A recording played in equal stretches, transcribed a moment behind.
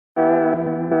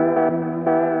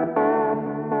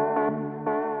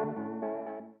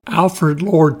Alfred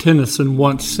Lord Tennyson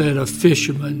once said of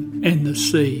fishermen and the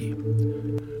sea,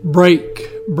 "Break,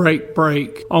 break,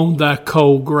 break on thy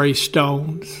cold gray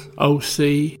stones, O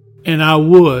sea, and I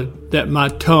would that my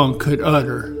tongue could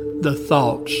utter the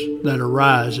thoughts that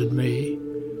arise in me.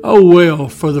 Oh well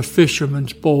for the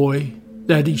fisherman's boy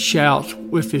that he shouts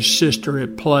with his sister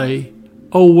at play.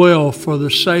 Oh well for the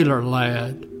sailor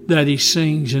lad that he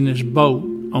sings in his boat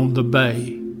on the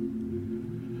bay.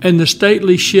 And the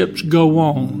stately ships go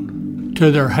on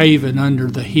to their haven under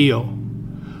the hill.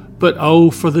 But oh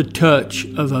for the touch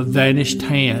of a vanished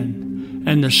hand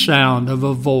and the sound of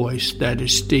a voice that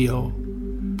is still.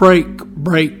 Break,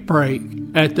 break, break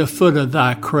at the foot of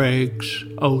thy crags,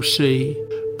 O sea,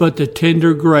 but the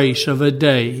tender grace of a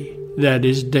day that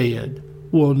is dead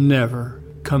will never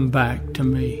come back to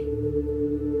me."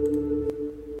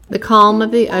 The calm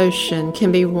of the ocean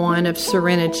can be one of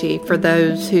serenity for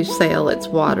those who sail its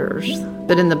waters,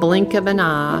 but in the blink of an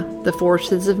eye, the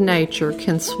forces of nature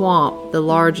can swamp the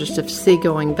largest of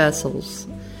seagoing vessels.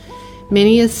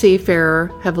 Many a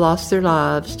seafarer have lost their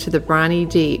lives to the briny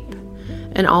deep,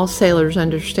 and all sailors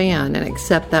understand and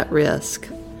accept that risk.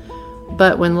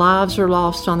 But when lives are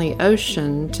lost on the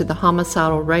ocean to the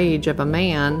homicidal rage of a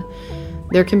man,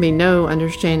 there can be no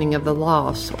understanding of the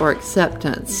loss or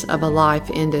acceptance of a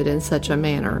life ended in such a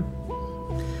manner.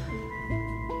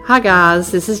 Hi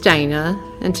guys, this is Dana,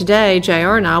 and today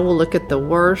JR and I will look at the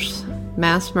worst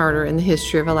mass murder in the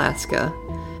history of Alaska,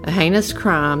 a heinous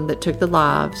crime that took the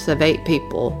lives of 8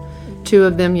 people, 2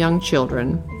 of them young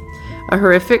children, a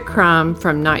horrific crime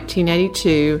from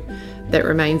 1982 that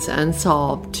remains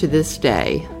unsolved to this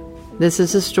day. This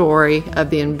is the story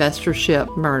of the Investor Ship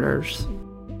murders.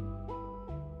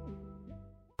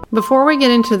 Before we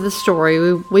get into the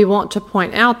story, we want to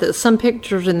point out that some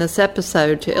pictures in this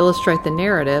episode to illustrate the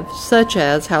narrative, such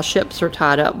as how ships are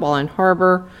tied up while in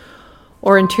harbor,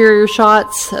 or interior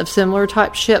shots of similar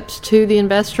type ships to the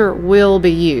Investor, will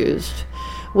be used.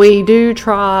 We do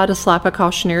try to slap a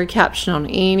cautionary caption on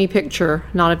any picture,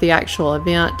 not of the actual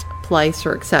event, place,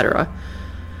 or etc.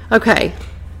 Okay,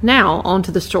 now on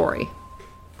to the story.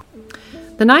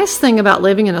 The nice thing about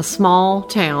living in a small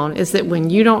town is that when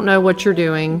you don't know what you're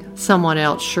doing, someone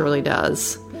else surely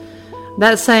does.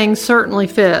 That saying certainly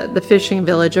fit the fishing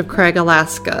village of Craig,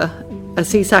 Alaska, a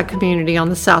seaside community on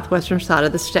the southwestern side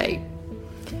of the state.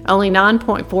 Only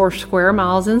 9.4 square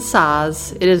miles in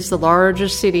size, it is the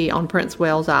largest city on Prince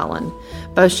Wales Island,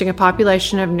 boasting a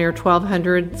population of near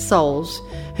 1,200 souls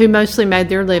who mostly made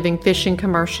their living fishing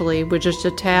commercially with just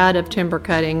a tad of timber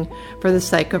cutting for the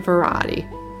sake of variety.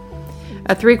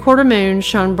 A 3/4 moon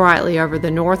shone brightly over the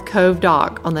North Cove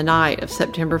dock on the night of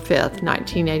September 5th,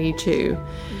 1982.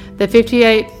 The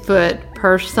 58-foot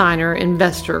purse seiner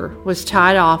Investor was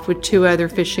tied off with 2 other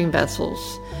fishing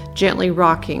vessels, gently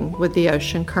rocking with the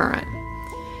ocean current.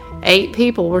 8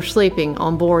 people were sleeping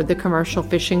on board the commercial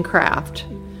fishing craft.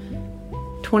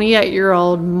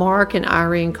 28-year-old Mark and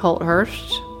Irene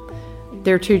Colthurst,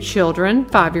 their 2 children,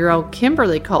 5-year-old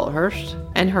Kimberly Colthurst,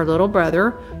 and her little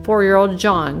brother, 4-year-old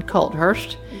John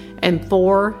Colthurst, and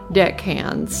 4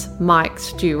 deckhands, Mike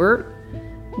Stewart,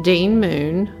 Dean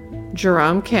Moon,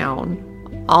 Jerome Cowan,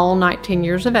 all 19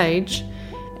 years of age,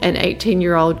 and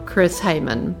 18-year-old Chris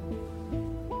Heyman.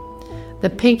 The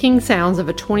pinking sounds of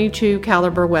a .22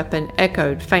 caliber weapon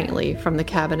echoed faintly from the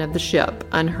cabin of the ship,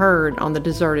 unheard on the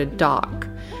deserted dock,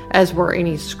 as were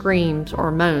any screams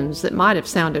or moans that might have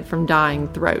sounded from dying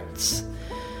throats.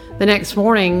 The next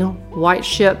morning, white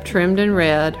ship trimmed in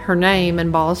red, her name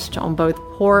embossed on both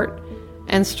port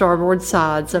and starboard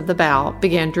sides of the bow,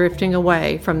 began drifting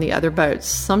away from the other boats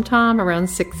sometime around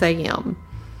 6 a.m.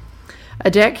 A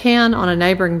deckhand on a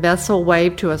neighboring vessel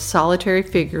waved to a solitary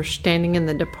figure standing in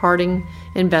the departing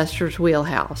Investor's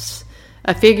wheelhouse.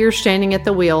 A figure standing at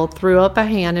the wheel threw up a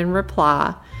hand in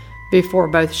reply before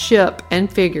both ship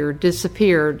and figure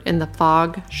disappeared in the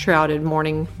fog-shrouded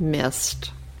morning mist.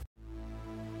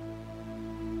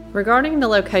 Regarding the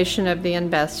location of the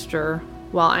Investor,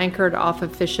 while anchored off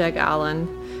of Fish Egg Island,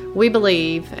 we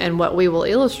believe, and what we will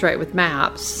illustrate with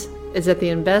maps, is that the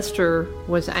Investor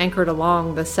was anchored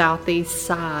along the southeast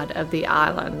side of the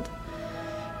island.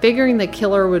 Figuring the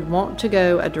killer would want to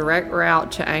go a direct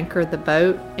route to anchor the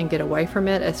boat and get away from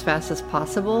it as fast as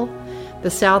possible, the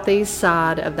southeast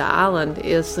side of the island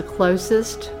is the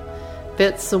closest,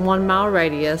 fits the 1-mile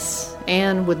radius,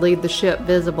 and would leave the ship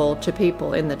visible to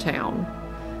people in the town.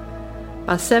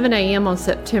 By 7 a.m. on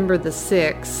September the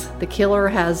 6th, the killer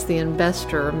has the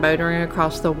Investor motoring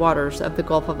across the waters of the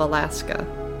Gulf of Alaska.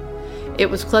 It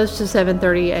was close to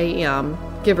 7:30 a.m.,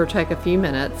 give or take a few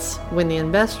minutes, when the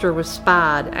Investor was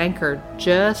spied anchored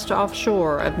just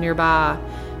offshore of nearby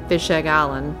Fish Egg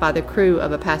Island by the crew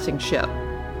of a passing ship.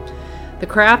 The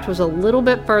craft was a little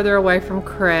bit further away from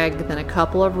Craig than a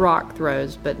couple of rock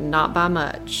throws, but not by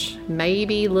much,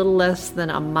 maybe a little less than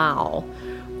a mile,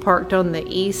 parked on the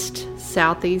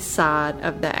east-southeast side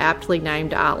of the aptly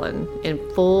named island, in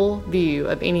full view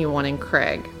of anyone in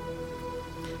Craig.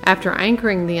 After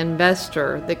anchoring the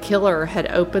Investor, the killer had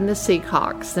opened the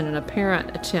seacocks in an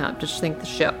apparent attempt to sink the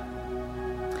ship.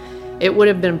 It would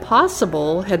have been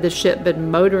possible had the ship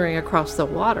been motoring across the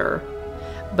water,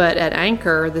 but at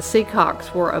anchor, the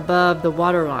seacocks were above the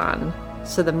waterline,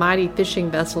 so the mighty fishing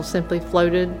vessel simply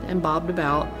floated and bobbed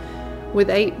about,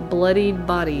 with 8 bloodied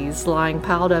bodies lying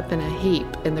piled up in a heap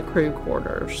in the crew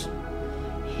quarters.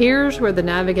 Here's where the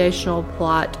navigational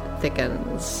plot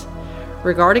thickens.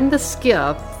 Regarding the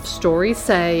skiff, stories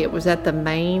say it was at the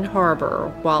main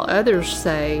harbor, while others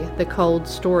say the cold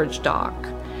storage dock,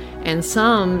 and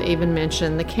some even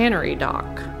mention the cannery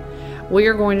dock. We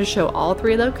are going to show all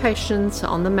 3 locations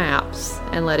on the maps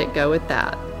and let it go at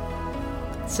that.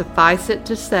 Suffice it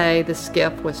to say, the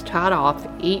skiff was tied off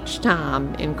each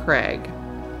time in Craig.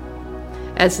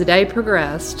 As the day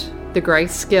progressed, the gray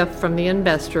skiff from the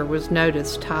Investor was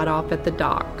noticed tied off at the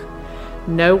dock,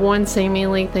 no one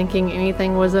seemingly thinking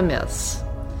anything was amiss.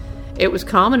 It was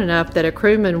common enough that a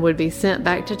crewman would be sent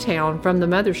back to town from the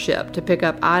mothership to pick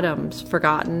up items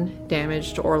forgotten,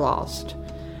 damaged, or lost.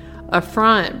 A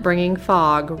front bringing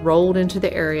fog rolled into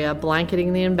the area,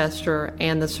 blanketing the Investor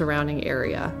and the surrounding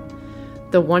area.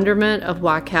 The wonderment of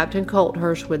why Captain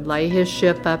Colthurst would lay his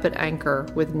ship up at anchor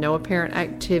with no apparent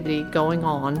activity going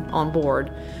on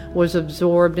board was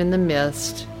absorbed in the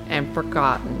mist and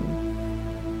forgotten.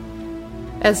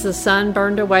 As the sun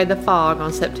burned away the fog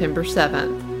on September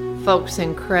 7th, folks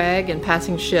in Craig and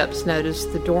passing ships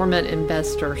noticed the dormant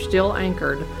Investor still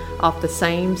anchored off the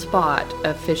same spot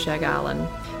of Fish Egg Island.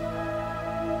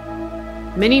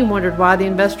 Many wondered why the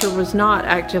Investor was not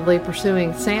actively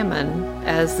pursuing salmon,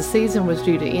 as the season was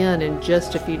due to end in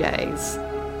just a few days.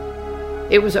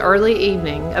 It was early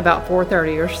evening, about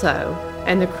 4:30 or so,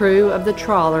 and the crew of the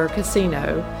trawler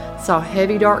Casino saw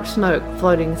heavy dark smoke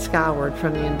floating skyward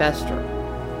from the Investor.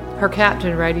 Her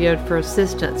captain radioed for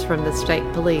assistance from the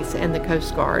state police and the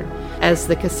Coast Guard as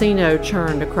the Casino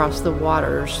churned across the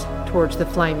waters towards the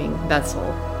flaming vessel.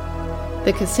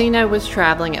 The Casino was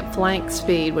traveling at flank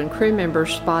speed when crew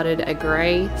members spotted a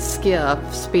gray skiff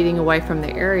speeding away from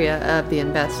the area of the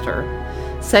Investor.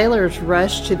 Sailors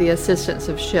rushed to the assistance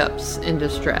of ships in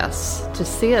distress. To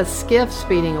see a skiff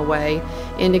speeding away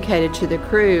indicated to the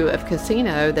crew of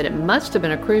Casino that it must have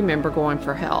been a crew member going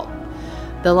for help.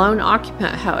 The lone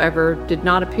occupant, however, did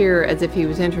not appear as if he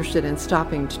was interested in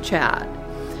stopping to chat.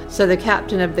 So the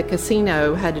captain of the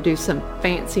Casino had to do some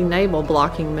fancy naval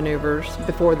blocking maneuvers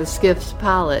before the skiff's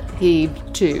pilot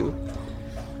heaved to.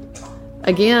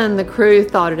 Again, the crew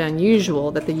thought it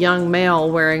unusual that the young male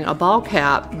wearing a ball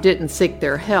cap didn't seek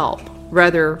their help,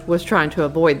 rather was trying to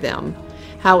avoid them.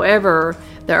 However,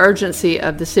 the urgency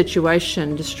of the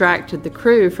situation distracted the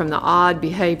crew from the odd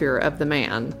behavior of the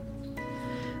man.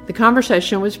 The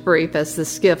conversation was brief as the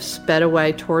skiff sped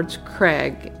away towards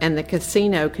Craig and the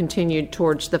Casino continued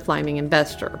towards the flaming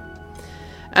Investor.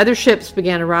 Other ships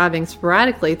began arriving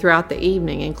sporadically throughout the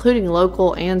evening, including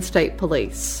local and state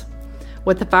police.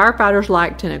 What the firefighters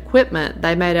lacked in equipment,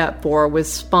 they made up for with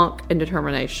spunk and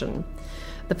determination.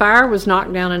 The fire was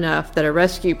knocked down enough that a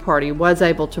rescue party was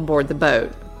able to board the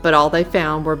boat, but all they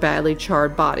found were badly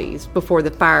charred bodies before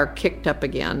the fire kicked up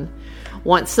again.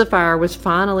 Once the fire was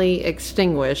finally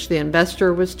extinguished, the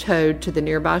Investor was towed to the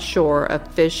nearby shore of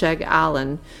Fish Egg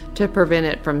Island to prevent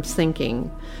it from sinking.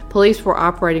 Police were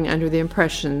operating under the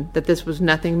impression that this was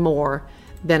nothing more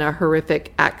than a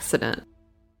horrific accident.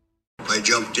 I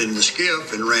jumped in the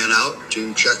skiff and ran out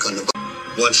to check on the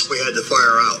boat. Once we had the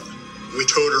fire out, we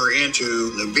towed her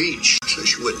into the beach so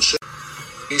she wouldn't sink.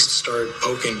 Police start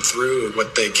poking through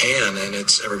what they can, and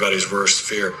it's everybody's worst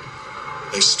fear.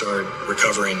 They start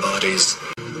recovering bodies.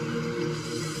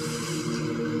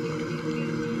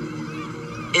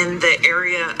 In the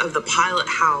area of the pilot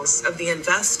house of the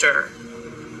Investor,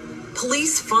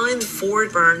 police find 4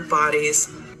 burned bodies.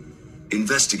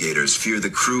 Investigators fear the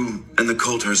crew and the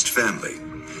Colthurst family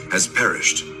has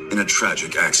perished in a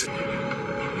tragic accident.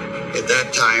 At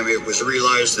that time, it was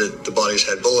realized that the bodies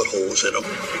had bullet holes in them.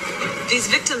 These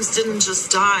victims didn't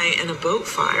just die in a boat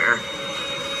fire.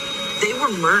 They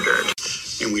were murdered.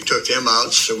 And we took them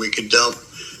out so we could dump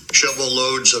shovel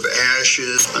loads of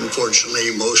ashes. Unfortunately,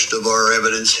 most of our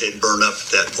evidence had burned up at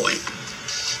that point.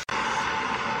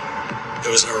 It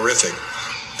was horrific.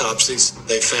 Autopsies,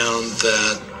 they found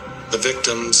that the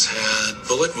victims had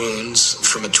bullet wounds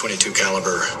from a .22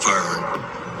 caliber firearm.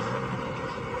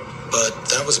 but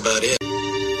that was about it.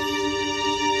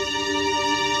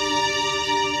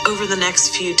 Over the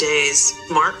next few days,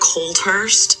 Mark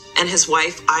Colthurst and his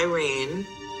wife Irene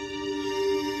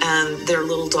and their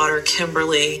little daughter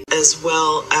Kimberly, as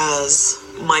well as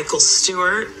Michael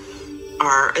Stewart,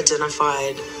 are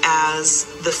identified as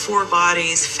the 4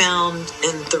 bodies found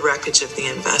in the wreckage of the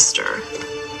Investor.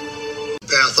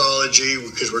 Pathology,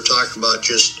 because we're talking about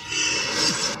just,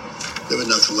 there was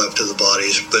nothing left of the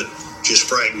bodies, but just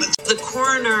fragments. The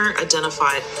coroner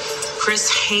identified Chris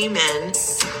Heyman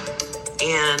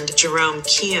and Jerome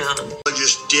Keown.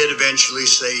 Just did eventually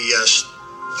say yes.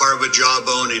 Part of a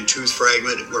jawbone and tooth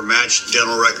fragment were matched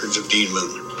dental records of Dean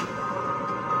Moon.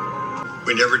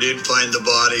 We never did find the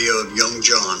body of young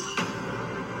John.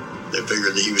 They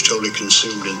figured that he was totally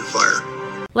consumed in the fire.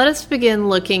 Let us begin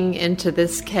looking into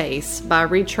this case by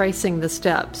retracing the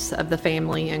steps of the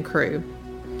family and crew.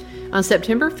 On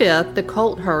September 5th, the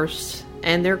Colthursts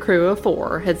and their crew of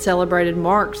 4 had celebrated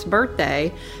Mark's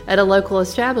birthday at a local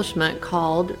establishment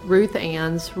called Ruth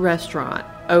Ann's Restaurant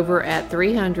over at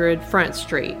 300 Front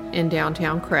Street in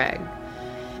downtown Craig.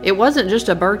 It wasn't just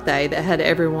a birthday that had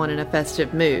everyone in a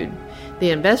festive mood.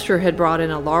 The Investor had brought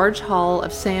in a large haul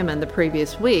of salmon the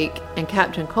previous week, and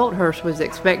Captain Colthurst was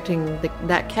expecting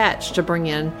that catch to bring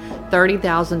in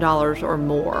 $30,000 or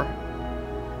more.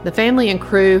 The family and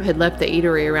crew had left the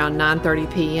eatery around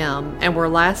 9:30 p.m. and were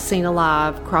last seen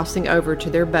alive crossing over to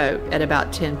their boat at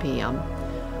about 10 p.m.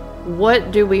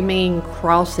 What do we mean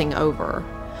crossing over?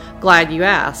 Glad you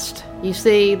asked. You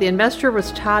see, the Investor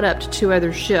was tied up to 2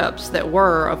 other ships that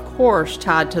were, of course,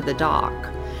 tied to the dock.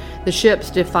 The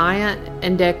ships Defiant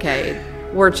and Decade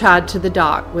were tied to the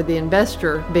dock, with the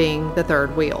Investor being the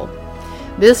third wheel.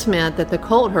 This meant that the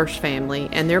Colthurst family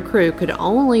and their crew could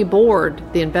only board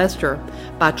the Investor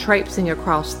by traipsing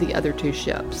across the other 2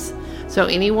 ships. So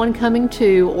anyone coming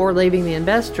to or leaving the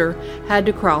Investor had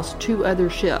to cross 2 other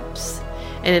ships.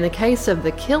 And in the case of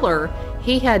the killer,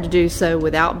 he had to do so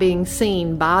without being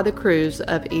seen by the crews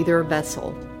of either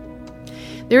vessel.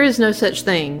 There is no such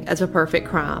thing as a perfect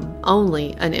crime,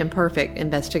 only an imperfect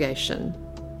investigation.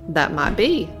 That might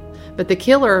be, but the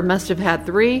killer must have had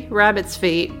 3 rabbit's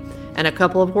feet and a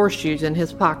couple of horseshoes in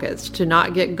his pockets to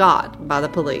not get got by the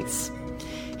police.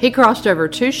 He crossed over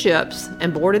 2 ships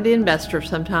and boarded the Investor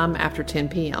sometime after 10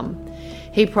 p.m.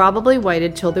 He probably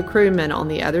waited till the crewmen on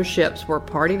the other ships were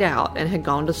partied out and had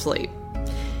gone to sleep.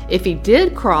 If he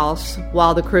did cross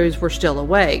while the crews were still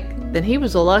awake, then he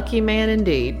was a lucky man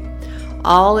indeed.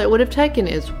 All it would have taken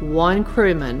is 1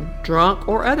 crewman, drunk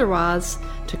or otherwise,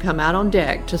 to come out on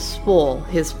deck to spoil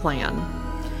his plan.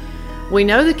 We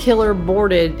know the killer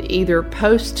boarded either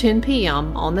post 10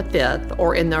 p.m. on the 5th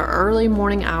or in the early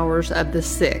morning hours of the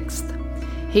 6th.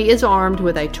 He is armed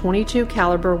with a .22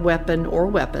 caliber weapon or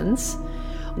weapons.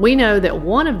 We know that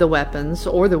one of the weapons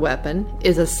or the weapon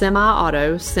is a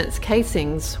semi-auto, since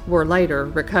casings were later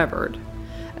recovered.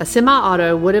 A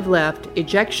semi-auto would have left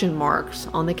ejection marks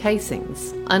on the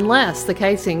casings, unless the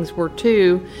casings were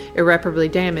too irreparably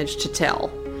damaged to tell.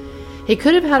 He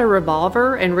could have had a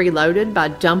revolver and reloaded by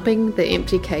dumping the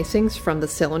empty casings from the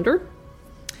cylinder.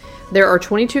 There are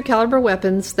 .22 caliber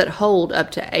weapons that hold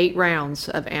up to 8 rounds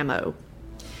of ammo.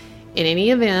 In any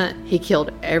event, he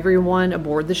killed everyone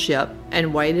aboard the ship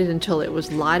and waited until it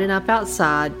was light enough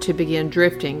outside to begin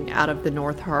drifting out of the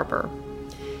North Harbor.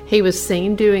 He was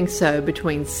seen doing so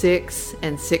between 6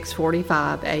 and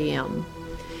 6:45 a.m.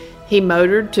 He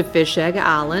motored to Fish Egg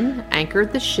Island,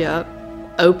 anchored the ship,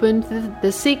 opened the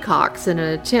seacocks in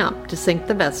an attempt to sink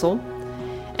the vessel,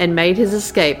 and made his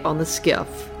escape on the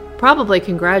skiff, probably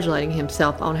congratulating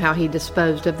himself on how he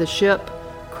disposed of the ship,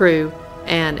 crew,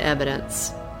 and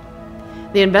evidence.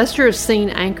 The Investor is seen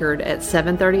anchored at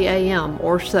 7:30 a.m.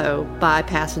 or so by a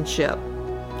passing ship.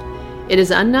 It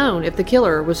is unknown if the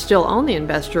killer was still on the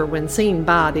Investor when seen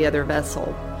by the other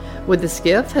vessel. Would the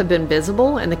skiff have been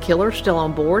visible and the killer still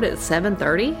on board at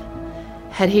 7:30?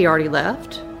 Had he already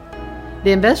left?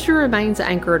 The Investor remains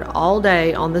anchored all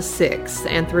day on the 6th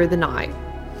and through the night.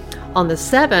 On the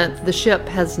 7th, the ship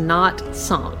has not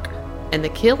sunk, and the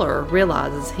killer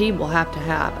realizes he will have to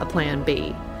have a plan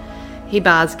B. He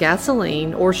buys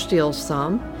gasoline or steals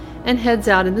some and heads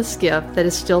out in the skiff that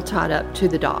is still tied up to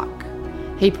the dock.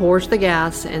 He pours the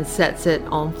gas and sets it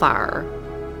on fire.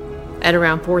 At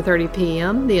around 4:30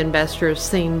 p.m., the Investor is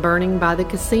seen burning by the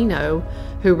casino,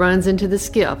 who runs into the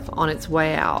skiff on its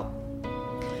way out.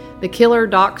 The killer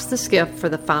docks the skiff for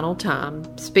the final time,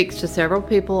 speaks to several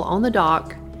people on the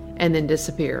dock, and then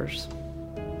disappears.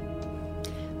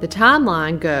 The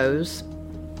timeline goes: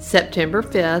 September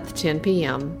 5th, 10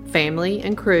 p.m., family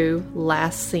and crew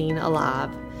last seen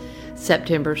alive.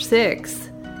 September 6th,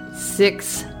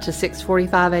 6 to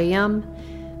 6:45 a.m.,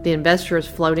 the investor is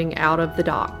floating out of the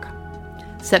dock.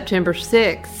 September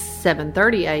 6th,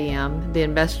 7:30 a.m., the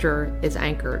investor is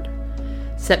anchored.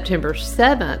 September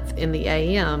 7th in the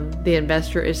a.m., the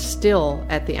investor is still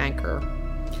at the anchor.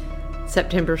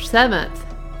 September 7th,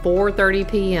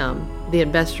 4:30 p.m., the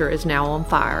investor is now on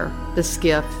fire, the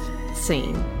skiff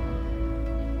seen.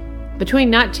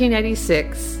 Between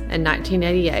 1986 and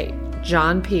 1988,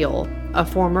 John Peel, a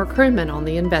former crewman on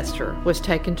the Investor, was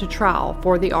taken to trial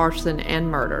for the arson and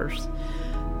murders.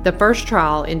 The first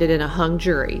trial ended in a hung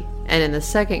jury, and in the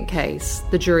second case,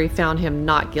 the jury found him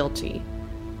not guilty.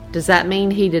 Does that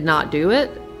mean he did not do it?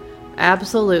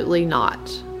 Absolutely not.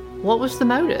 What was the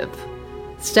motive?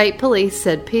 State police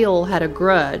said Peel had a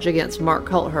grudge against Mark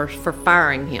Colthurst for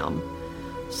firing him.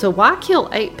 So why kill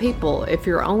 8 people if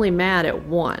you're only mad at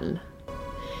 1?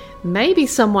 Maybe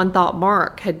someone thought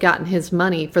Mark had gotten his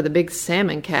money for the big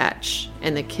salmon catch,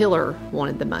 and the killer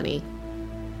wanted the money.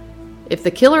 If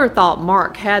the killer thought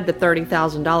Mark had the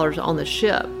 $30,000 on the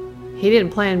ship, he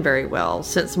didn't plan very well,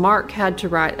 since Mark had to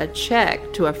write a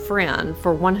check to a friend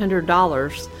for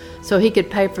 $100 so he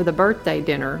could pay for the birthday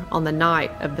dinner on the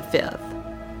night of the 5th.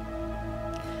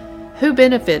 Who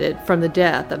benefited from the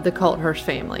death of the Colthurst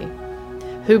family?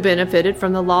 Who benefited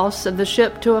from the loss of the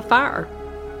ship to a fire?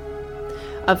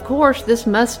 Of course, this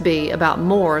must be about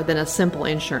more than a simple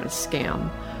insurance scam.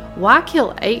 Why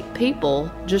kill 8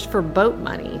 people just for boat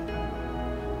money?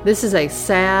 This is a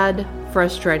sad,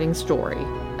 frustrating story.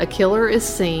 A killer is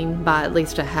seen by at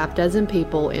least a half dozen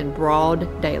people in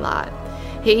broad daylight.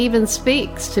 He even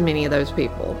speaks to many of those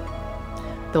people.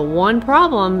 The one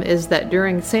problem is that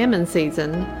during salmon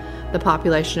season, the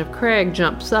population of Craig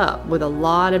jumps up with a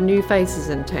lot of new faces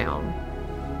in town.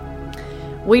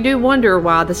 We do wonder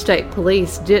why the state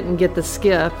police didn't get the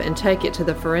skiff and take it to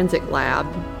the forensic lab,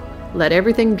 let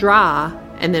everything dry,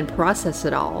 and then process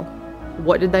it all.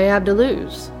 What did they have to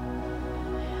lose?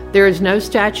 There is no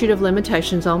statute of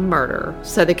limitations on murder,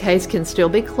 so the case can still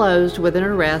be closed with an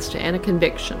arrest and a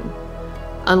conviction.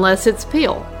 Unless it's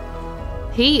Peel.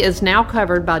 He is now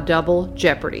covered by double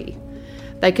jeopardy.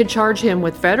 They could charge him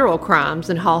with federal crimes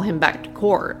and haul him back to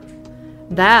court.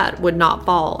 That would not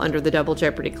fall under the double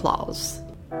jeopardy clause.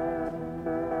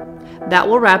 That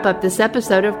will wrap up this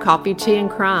episode of Coffee, Tea, and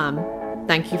Crime.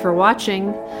 Thank you for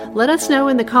watching. Let us know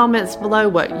in the comments below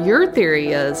what your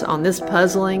theory is on this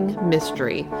puzzling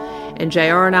mystery. And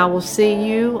JR and I will see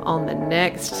you on the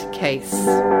next case.